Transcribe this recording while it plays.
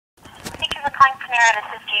you for calling Panera.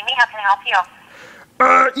 This is Jamie. How can I help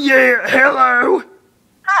you? Yeah, hello.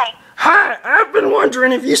 Hi. Hi, I've been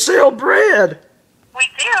wondering if you sell bread. We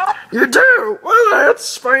do. You do? Well,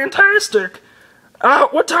 that's fantastic.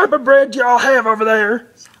 What type of bread do y'all have over there?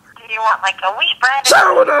 Do you want like a wheat bread?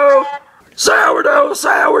 Sourdough! Bread? Sourdough,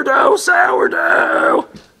 sourdough, sourdough!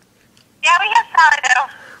 Yeah, we have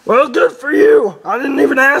sourdough. Well, good for you. I didn't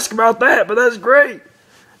even ask about that, but that's great.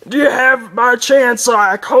 Do you have, by chance,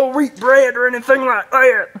 like whole wheat bread or anything like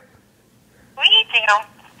that? We do.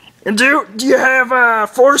 And do you have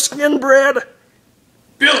foreskin bread?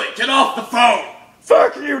 Billy, get off the phone!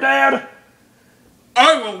 Fuck you, Dad!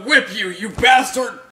 I will whip you, you bastard!